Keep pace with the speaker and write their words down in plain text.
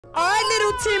Alright,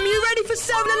 little Tim, you ready for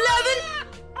 7-Eleven?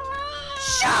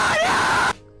 Shut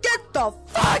up! Get the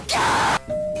fuck out!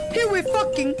 Here we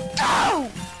fucking go!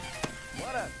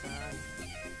 What up, son?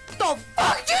 The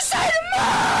fuck you say to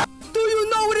me? Do you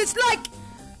know what it's like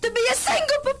to be a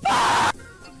single papa?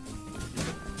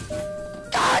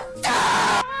 God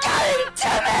damn! Get him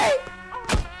to me!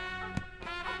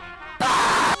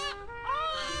 Ah!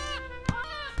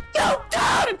 You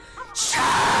dumb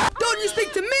shit! Don't you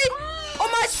speak to me or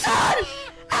my son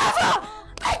ever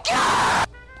again!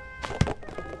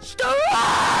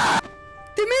 Stop!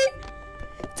 Timmy!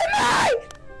 Timmy!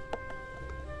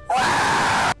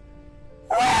 Where?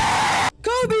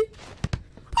 Kobe!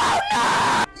 Oh no!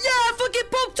 Yeah, fucking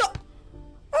Pop-Top!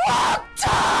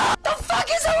 Wop-Top! The fuck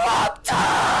is a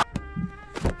Wop-Top?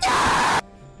 Yeah!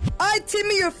 Alright,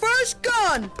 Timmy, your first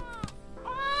gun!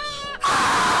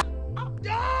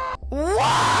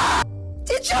 What?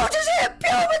 Did you just hit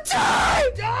puberty?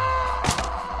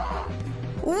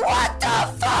 What the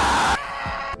fuck?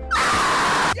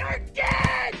 You're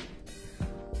dead!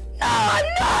 No, I'm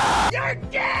not! You're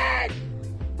dead!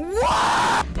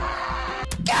 What?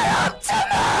 Get up to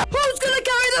me! Who's gonna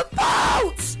carry the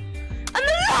boats? And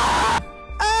the law?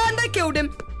 And I killed him.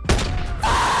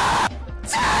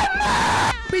 Timmy!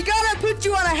 We gotta put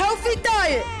you on a healthy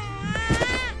diet.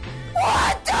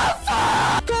 What the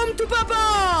fuck? Come to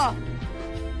Papa!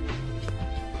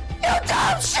 You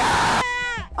dumb shit!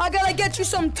 I gotta get you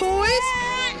some toys?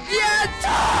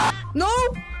 Yeah, no?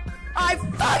 I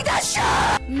fuck that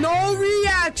shit! No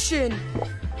reaction.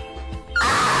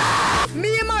 Ah!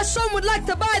 Me and my son would like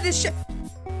to buy this shit.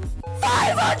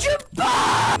 500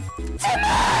 bucks!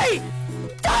 Timmy!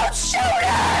 Don't shoot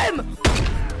him!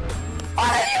 What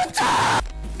have you done?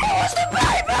 It was the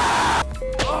paper!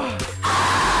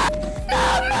 No,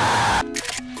 man!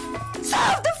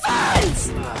 Self-defense!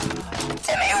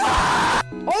 Timmy, what?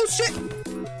 Oh shit!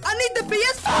 I need the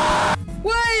PS4!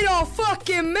 Wait a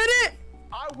fucking minute!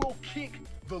 I will kick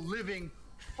the living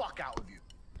fuck out of you.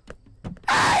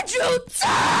 Andrew,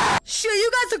 shit,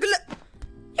 you guys look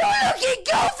you're looking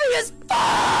goofy as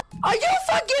fuck! Are you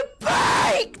fucking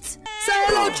baked? Say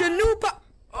hello to your new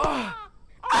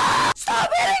stop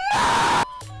hitting me!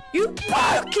 You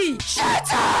pokey!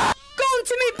 Shut up! Go on,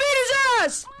 Timmy, beat his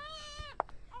ass!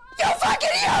 You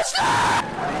fucking useless!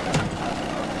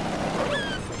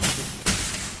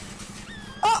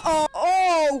 Uh-oh!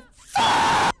 Oh!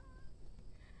 Fuck!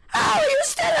 How are you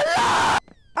still alive?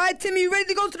 Alright, Timmy, you ready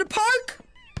to go to the park?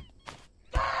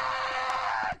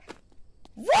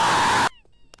 What?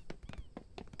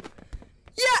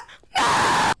 Yeah!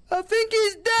 I think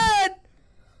he's dead!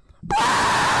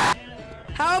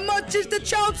 How much is the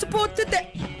child support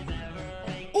today?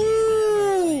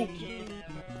 Ooh!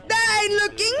 That ain't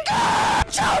looking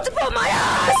good! Child support my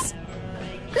ass!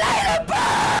 Later,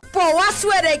 bro! Bro, I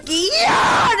swear to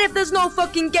God, if there's no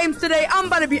fucking games today, I'm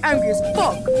about to be angry as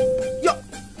fuck. Yo!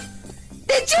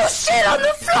 Did you shit on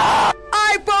the floor?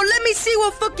 Alright, bro, let me see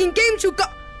what fucking games you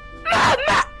got.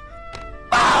 Mama!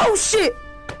 Oh, shit!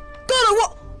 Go to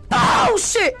what? Oh,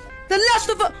 shit! The Last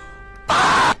of Us...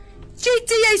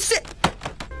 GTA 6...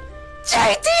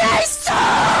 GTA 6!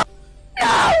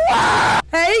 No way!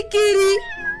 Hey, kitty!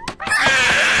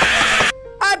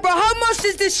 Alright, bro, how much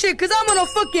is this shit? Cause I'm on a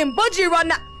fucking budget right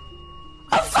now.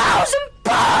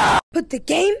 $1,000! Put the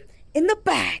game in the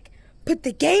bag. Put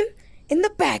the game in the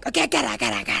bag. Okay, I got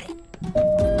it.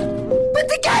 Put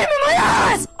the game in my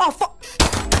ass! Oh, fuck.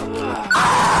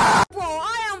 Bro,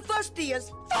 I am thirsty as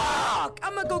fuck.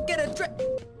 I'ma go get a drink.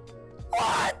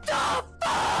 What the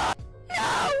fuck?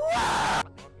 No way!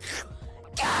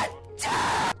 God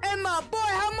damn! And my boy,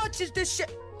 how much is this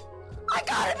shit? I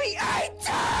gotta be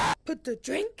 18! Put the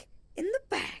drink in the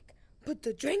bag. Put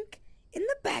the drink in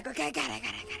the bag. Okay, I got it.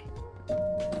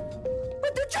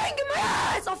 Put the drink in my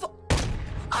eyes. Oh,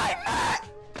 I'm mad.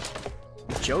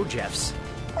 Joe Jeffs.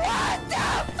 What the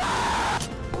fuck?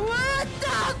 What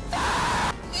the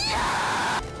fuck?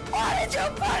 Yeah! What did you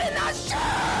put in that shit?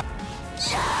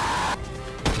 Yeah!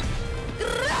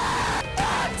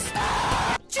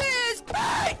 Rockstar! Cheers,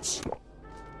 bitch!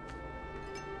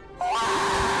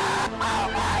 Wow! Oh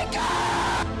my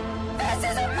god! This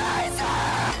is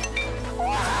amazing!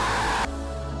 Wow!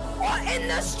 What in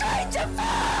the stranger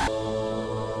fuck?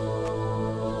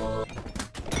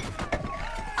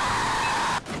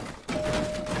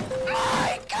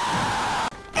 My god!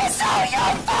 It's all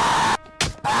your fault!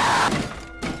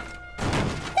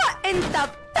 What in the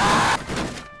fuck?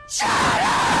 Shut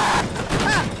up!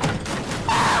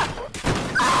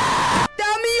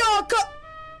 Damn me, Yorker!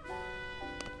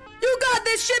 You got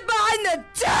this shit behind the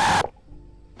door!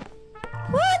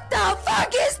 What the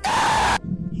fuck is that?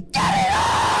 Get it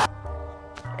off!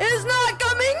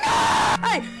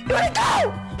 away! You wanna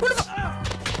go? What the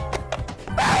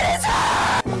Where is it?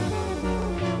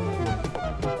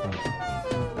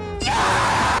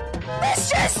 Yeah! It's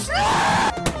just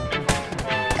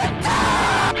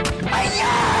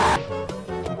yeah!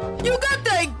 You got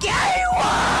the gay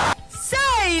one!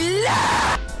 Say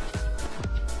la!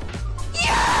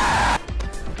 Yeah!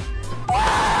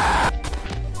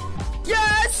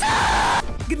 Yes!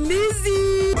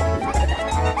 Glizzy!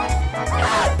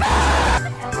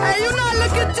 Hey, you not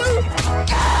looking too?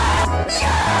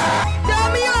 Yeah! Tell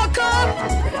me all come!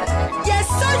 Yes,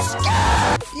 such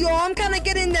Yo, I'm kinda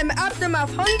getting them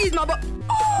aftermath hungies, my boy.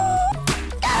 Oh!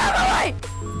 Get out of my way!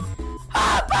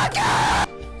 Oh, fucker!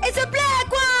 It's a black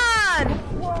one!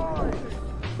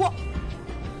 What?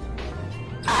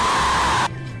 Ah!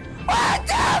 What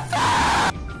the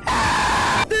fuck?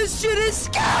 Ah! This shit is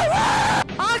scary!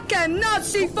 I cannot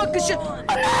see fucking shit. Oh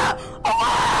no!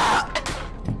 Oh,